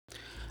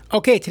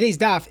Okay, today's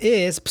daf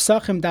is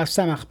Psachim Daf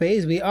Samach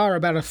Beis. We are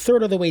about a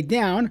third of the way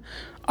down.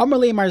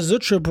 Amarle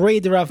Marzutra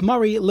Braid Rav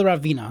Mari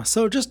L'Ravina.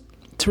 So just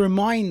to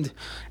remind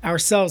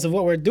ourselves of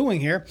what we're doing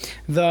here,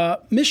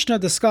 the Mishnah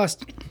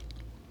discussed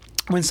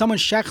when someone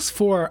shechs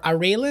for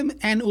arelim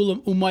and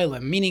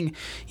umaylim, meaning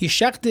you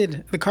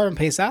shechted the Karban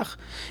Pesach,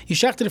 you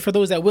shechted it for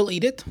those that will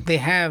eat it, they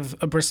have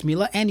a bris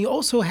milah, and you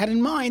also had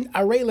in mind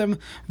arelim,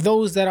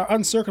 those that are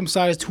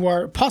uncircumcised who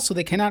are pasul,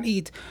 they cannot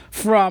eat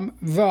from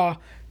the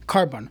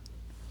Karban.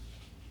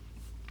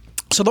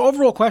 So the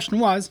overall question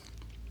was,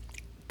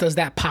 does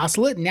that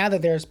pasul it now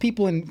that there's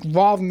people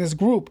involved in this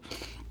group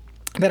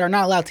that are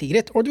not allowed to eat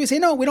it? Or do we say,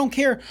 no, we don't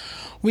care.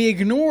 We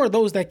ignore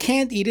those that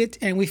can't eat it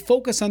and we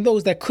focus on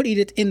those that could eat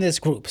it in this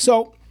group.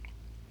 So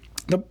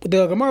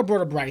the Gemara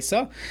brought a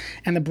brisa,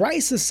 and the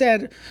brisa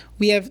said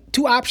we have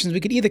two options. We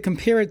could either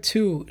compare it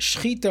to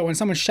shchita when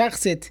someone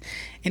shechs it,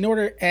 and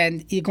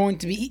it's going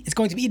to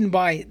be eaten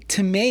by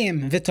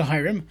tameim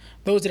v'tahirim,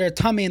 those that are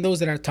tamei and those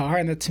that are tahar,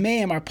 and the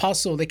tameim are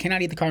pasul, they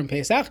cannot eat the Karban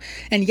Pesach,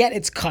 and yet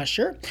it's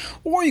kosher.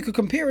 Or you could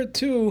compare it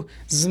to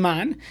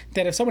zman,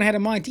 that if someone had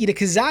in mind to eat a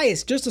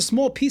kazayis, just a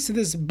small piece of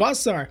this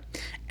basar,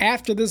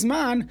 after the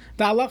zman,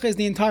 the halacha is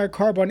the entire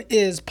Karban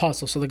is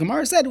pasul. So the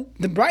Gemara said,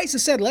 the brisa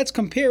said, let's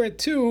compare it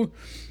to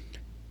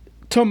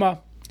Tumah.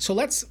 So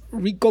let's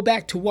go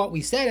back to what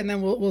we said, and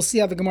then we'll see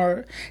how the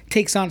Gemara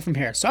takes on from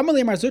here. So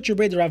Amalei Marzutra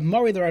Braid Rav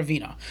Mari the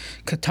Ravina.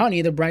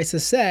 Katani, the brisa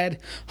said,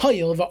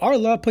 Hayil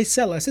v'arla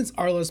paisela, since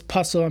arla is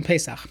pasul on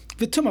Pesach.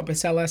 V'tumah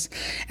paiselas,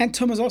 and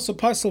tumah is also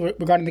pasul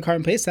regarding the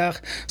Karban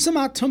Pesach.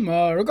 Samat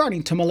tumah,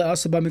 regarding tumah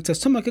le'asaba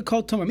miktas tumah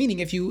kekol tumah, meaning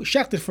if you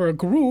shechted for a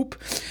group,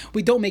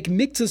 we don't make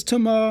miktas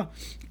tumah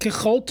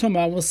kechol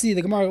tumah. We'll see,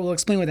 the Gemara will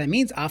explain what that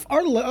means. Af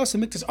arla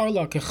le'asa miktas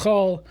arla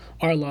kechol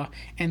arla,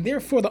 and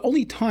therefore the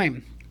only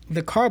time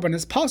the Karban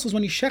is pasul is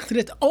when you shechted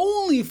it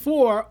only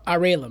for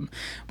arelim.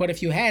 But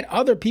if you had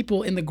other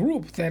people in the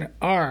group that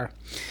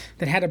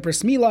had a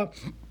bris milah,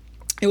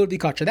 it would be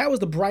kosher. That was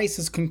the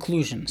brisa's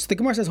conclusion. So the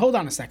Gemara says, hold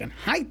on a second.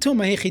 Hai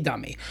tumah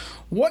hechidami.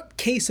 What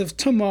case of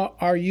tumah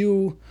are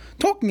you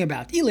talking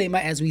about?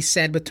 Ilema, as we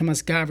said, but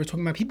tumah's gav, we're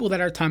talking about people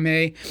that are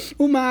tamei.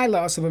 Umay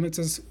la'asav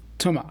mitzvahs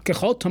tumah,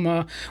 kechol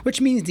tumah,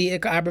 which means the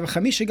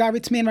chamisha gavi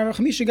tmein,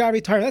 chamisha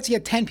gavi tahar. Let's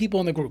get 10 people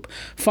in the group.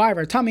 5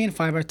 are tamei and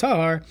 5 are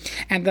tahar.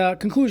 And the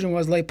conclusion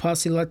was le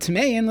pasila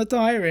tmein le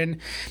taharin.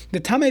 The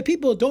tamei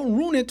people don't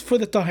ruin it for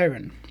the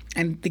taharin.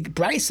 And the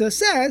brisa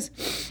says,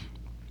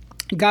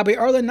 Gabi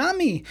Arla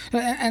Nami.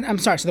 And I'm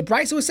sorry, so the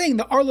brisa was saying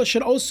the Arla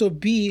should also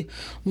be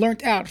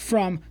learnt out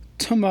from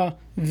Tumah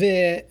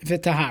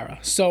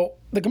v'Tahara. So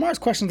the Gemara's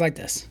question is like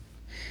this.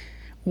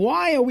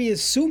 Why are we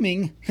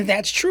assuming that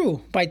that's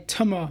true by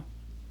Tumah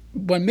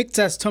when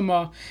Miktas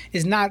Tumah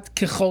is not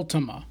Kechol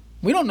Tumah?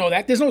 We don't know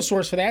that. There's no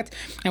source for that.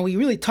 And we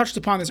really touched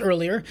upon this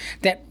earlier,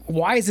 that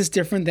why is this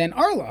different than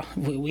Arla?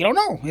 We don't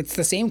know. It's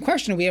the same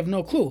question. We have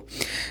no clue.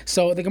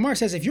 So the Gemara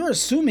says, if you're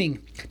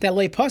assuming that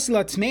Le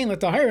Pasila Tmein Le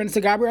Tahirin, it's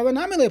the Gabi Arla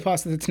Nami Le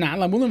Pasila Tnan,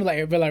 La Mulim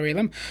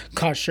Velarelim,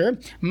 Kasher,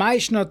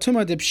 Maishna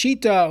Tumah de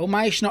Pshita,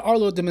 Maishna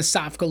Arlo de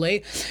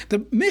Mesafkale.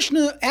 The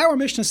Mishnah, our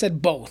Mishnah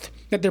said both,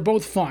 that they're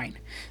both fine.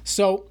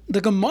 So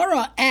the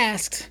Gemara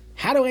asked,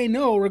 how do I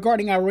know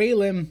regarding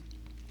Arelim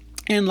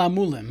and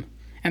Lamulim?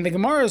 And the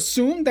Gemara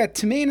assumed that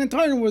Tamein and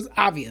Tahirin was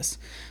obvious.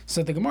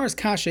 So the Gemara's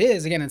kasha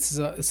is, again, it's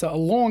a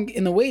long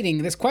in the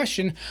waiting, this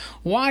question,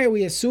 why are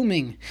we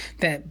assuming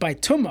that by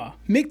Tumah,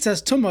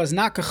 Miktas Tumah is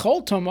not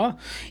Kechol Tumah,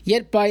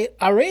 yet by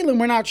Arelim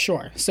we're not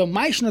sure. So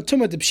Maishna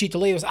Tumah de Pshita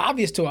was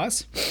obvious to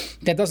us,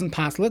 that doesn't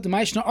pass it.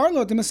 Maishna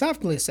Arlo de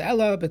Mesafkele,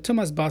 Ella, but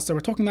Tumah's Basta,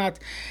 we're talking about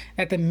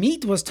that the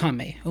meat was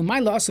Tameh.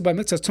 Umayla also by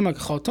Miktas Tumah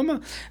Kechol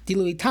Tumah,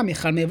 Dilui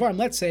Tameh Chal Mevarim.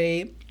 Let's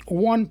say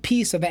one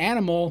piece of the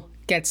animal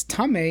gets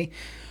Tameh,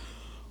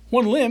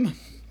 one limb,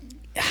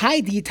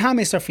 let's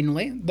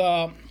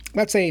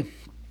say,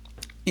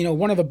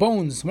 one of the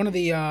bones, one of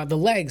the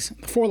legs,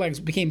 the forelegs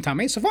became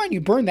tamei. So fine,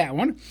 you burn that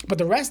one, but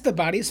the rest of the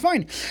body is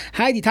fine.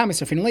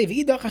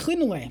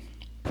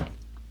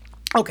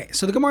 Okay,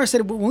 so the Gemara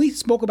said when we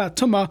spoke about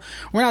tumah,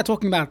 we're not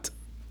talking about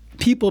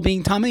people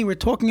being tamei, we're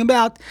talking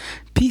about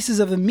pieces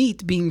of the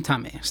meat being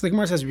tamei. So the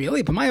Gemara says,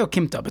 really? But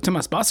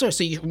tumas basar.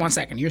 So 1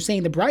 second, you're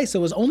saying the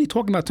brisa was only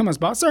talking about tumas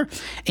basar?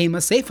 Ema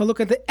seifa. Look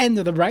at the end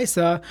of the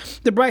brisa.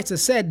 The brisa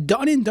said,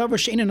 "Danin davar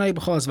she'einu nai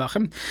b'chol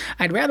zvachim."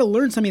 I'd rather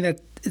learn something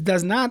that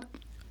does not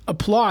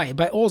apply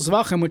by all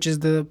zvachim, which is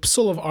the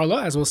psul of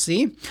Arla, as we'll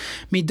see.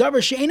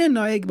 Midavar she'einu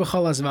noeg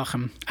b'chol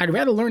zvachim. I'd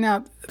rather learn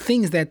out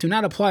things that do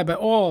not apply by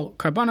all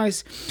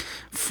karbanos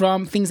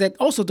from things that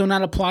also do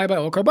not apply by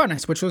all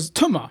karbanos, which was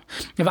tumah.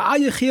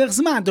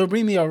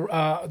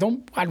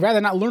 I'd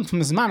rather not learn from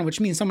the zman, which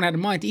means someone had in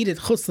mind to eat it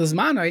chutz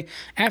l'zmanai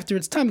after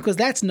its time, because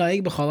that's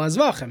noeg b'chol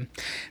zvachim.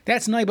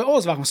 That's noeg by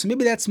all zvachim. So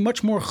maybe that's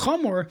much more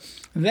chamor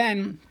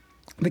than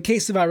the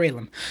case of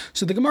Arelim.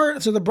 So the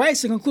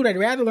brisa concluded, I'd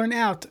rather learn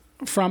out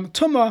from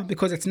Tumah,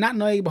 because it's not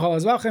Noeg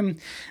B'chol Zvachim,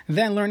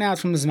 then learn out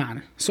from the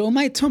Zman. So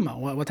Umay Tumah,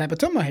 what type of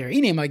Tumah here?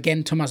 Inem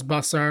again Tumah's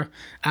Basar,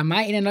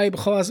 Amay in Noeg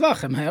B'chol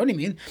Zvachim. What do you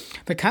mean?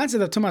 The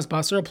concept of Tumah's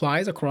Basar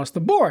applies across the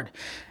board.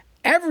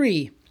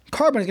 Every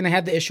carbon is going to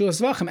have the issue of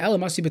zvachim. Ela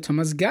must be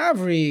b'tumas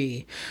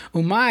gavri.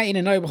 Umay in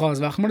a noy b'chol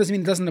zvachim. What does it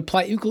mean? It doesn't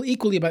apply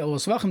equally by all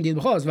zvachim. Did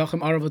b'chol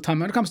zvachim arav l'tamei.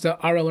 When it comes to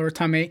aral or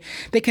tamei,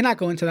 they cannot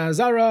go into the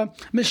azara.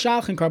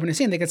 Mishach and carbon is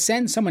saying they could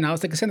send someone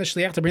else. They could send the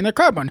shliach to bring their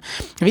carbon.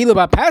 Vilu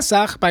ba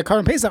Pesach, by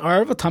carbon Pesach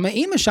arav l'tamei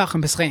in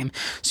mishachim b'schem.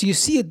 So you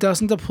see, it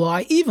doesn't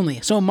apply evenly.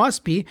 So it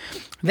must be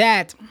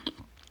that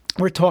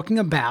we're talking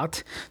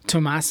about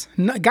Tumas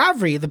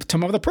Gavri, the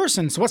Tumah of the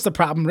person. So what's the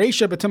problem?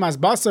 Reisha b'Tumas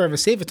Basar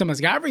v'Seif Tumas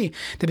Gavri.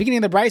 The beginning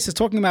of the Bryce is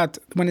talking about,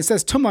 when it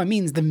says Tumah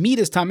means the meat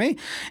is Tameh,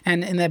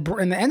 and in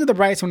the end of the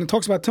Bryce, when it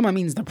talks about Tumah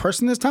means the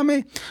person is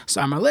Tameh.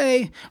 So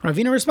Amalei,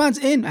 Ravina responds,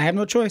 I have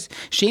no choice.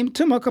 Shem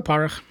Tumah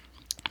Kaparach.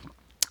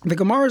 The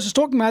Gemara is just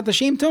talking about the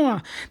Shem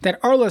Tumah, that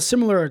Arla is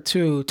similar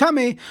to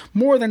Tameh,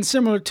 more than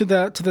similar to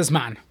the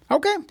Zman.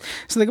 Okay,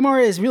 so the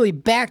Gemara is really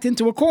backed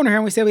into a corner here,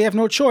 and we say we have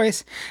no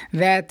choice,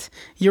 that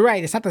you're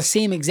right, it's not the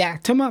same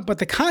exact Tumah, but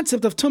the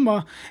concept of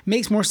Tumah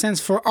makes more sense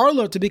for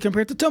Arlo to be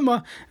compared to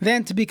Tumah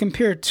than to be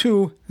compared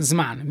to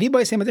Zman.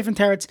 V'boy same different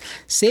teretz,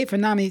 Seif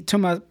and Nami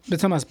Tumah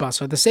b'Tumas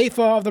Basar. The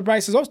Seifa of the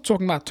Bryce is also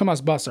talking about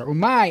Tumas Basar.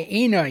 Umay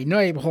einoi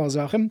noi b'chol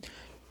zachem.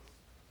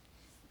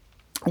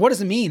 What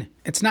does it mean?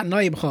 It's not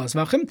noy b'chol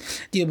zvachim.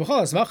 Di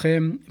b'chol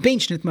zvachim bein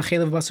shnit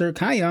machelev basar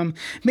kayam,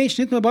 bein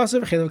shnit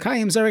basar v'chelev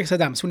kayam zarek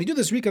sadam. So when you do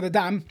this rika the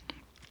dam,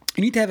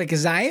 you need to have a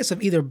kazayas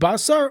of either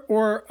basar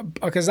or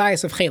a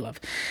kazayas of chelev.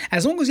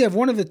 As long as you have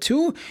one of the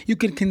two, you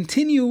can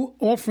continue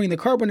offering the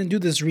carbon and do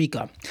this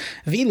rika.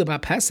 V'ilu ba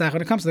Pesach,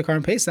 when it comes to the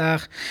carbon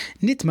Pesach,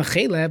 nitma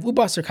chelev u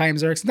basar kayim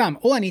zarek sadam.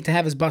 All I need to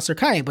have is basar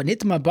kayim, but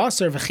nitma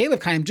basar v'chelev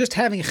kayim, just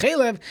having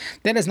chelev,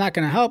 that is not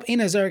going to help. In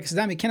a zarek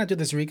sadam, you cannot do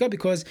this rika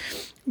because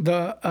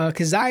the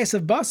kazayas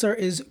of basar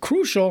is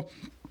crucial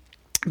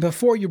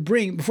before you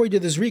do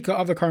this rika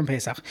of the Karm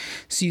Pesach.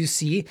 So you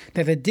see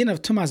that the din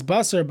of Tumas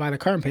Basar by the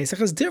Karm Pesach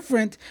is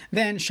different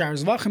than Shar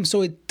Zvachim.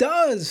 So it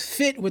does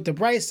fit with the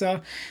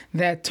Brisa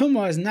that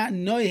Tumah is not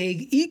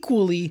noyeg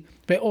equally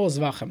by all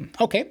Zvachim.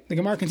 Okay, the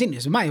Gemara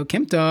continues. Mayo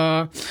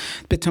Kimta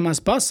Tumas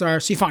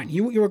Basar. See, fine.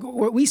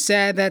 We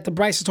said that the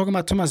Brisa is talking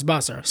about Tumas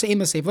Basar.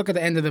 So Safe, look at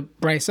the end of the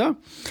Brisa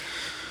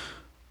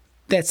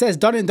that says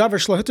Darin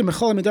Davar Shlohitim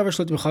Mechalim Davar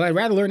Shlohitim Mechalim. I'd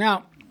rather learn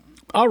out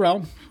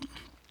Arel,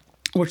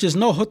 which is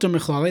no hutter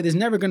mechalei. There's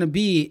never going to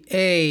be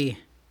a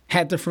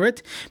heter for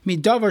it.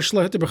 Midavar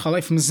shlo hutter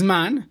mechalei from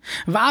zman.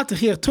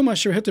 Va'atachir tuma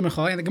shir hutter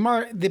mechalei. And the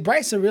Gemara, the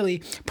Brisa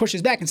really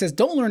pushes back and says,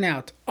 don't learn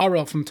out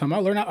Arel from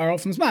Tuma, learn out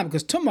Arel from zman,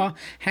 because Tuma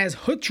has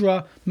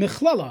hutra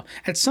mechlala.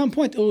 At some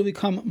point, it will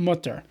become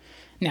mutter.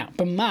 Now,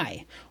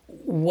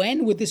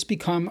 when would this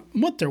become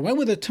mutter? When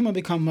would the Tuma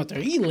become mutter?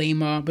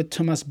 Ilema, but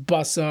Tumas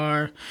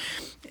basar.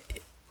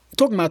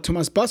 Talking about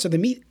Tumas basar, the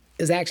meat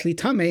is actually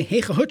tameh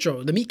hecha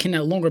hutro. The meat can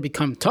no longer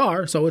become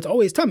tar, so it's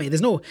always tameh.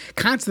 There's no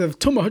concept of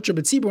tumah hutro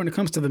b'tzibur when it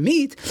comes to the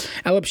meat.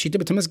 Elab shita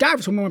b'tumas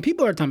gav. So when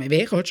people are tameh,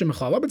 vehecha hutro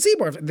mechala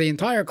b'tzibur. If the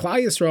entire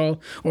Klal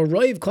Yisrael or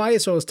roiv Klal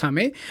Yisrael is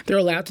tameh, they're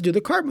allowed to do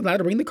the carbon, allowed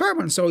to bring the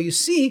carbon. So you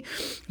see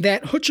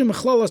that hutro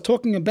mechala is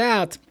talking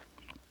about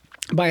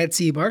by a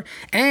tzibur,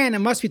 and it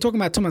must be talking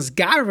about Tumas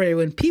Gavre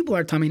when people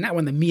are tamei, not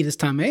when the meat is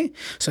tamei.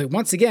 So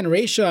once again,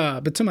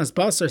 Reisha b'Tumas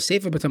Basar,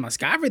 Seifa b'Tumas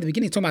Gavre. The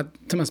beginning is talking about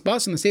Tumas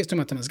Basar, and the Seifa talking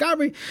about Tumas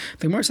Gavre.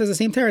 The Gemara says the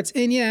same teretz.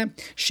 And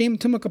Shem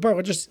Tumah Kapar.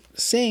 We're just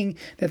saying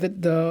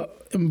that the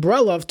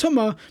umbrella of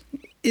Tumah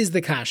is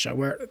the kasha,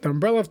 where the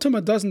umbrella of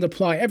Tumah doesn't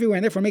apply everywhere,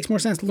 and therefore it makes more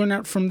sense to learn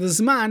out from the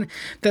Zman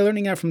than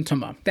learning out from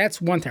Tumah.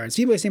 That's one teretz.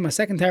 People say my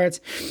second teretz,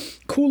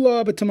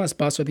 Kula b'Tumas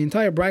Basar. The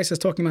entire Bryce is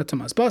talking about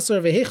Tumas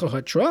Basar, vehecha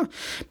hatra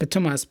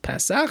b'Tumas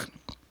Pesach.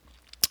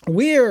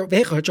 Where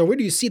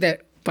do you see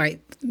that by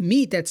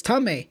meat that's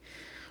tameh,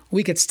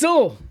 we could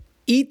still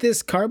eat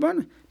this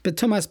carbon?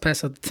 B'Tumas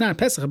Pesach, it's not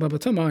Pesach, but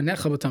B'Tumah,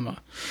 Necha B'Tumah.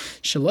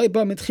 Shaloi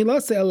ba mitchila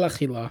se'el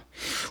lachila.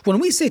 When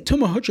we say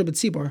Tumah Hutra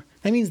B'Tzibur,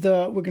 that means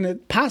we're going to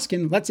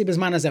paskin, let's say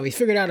B'Zman Hazeh. We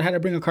figured out how to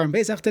bring a Karm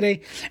Pesach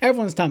today.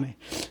 Everyone's tameh.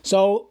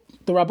 So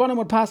the Rabbanim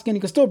would paskin, you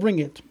can still bring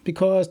it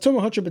because Tumah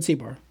Hutra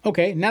B'Tzibur.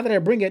 Okay, now that I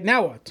bring it,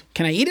 now what?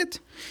 Can I eat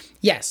it?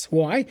 Yes.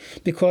 Why?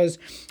 Because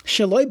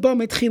shaloi ba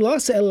mitchila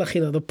se'el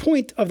lachila. The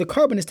point of the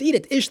carbon is to eat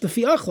it. Ish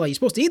lefi achla. You're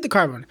supposed to eat the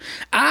carbon.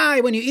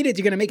 When you eat it,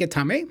 you're going to make it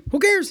tameh. Who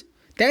cares?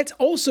 That's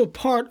also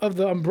part of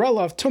the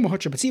umbrella of Tumah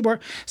Hutra B'Tzibur.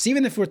 So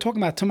even if we're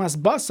talking about Tumas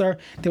Basar,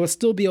 there would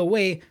still be a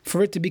way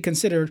for it to be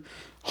considered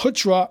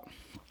Hutra,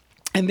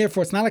 and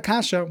therefore it's not a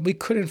kasha. We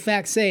could in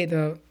fact say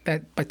that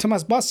by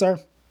Tumas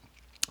Basar,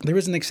 there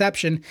is an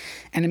exception,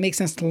 and it makes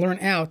sense to learn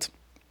out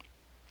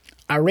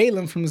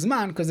Arelim from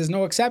Zman, because there's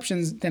no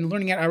exceptions, then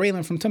learning out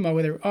Arelim from Tumah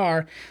where there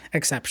are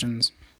exceptions.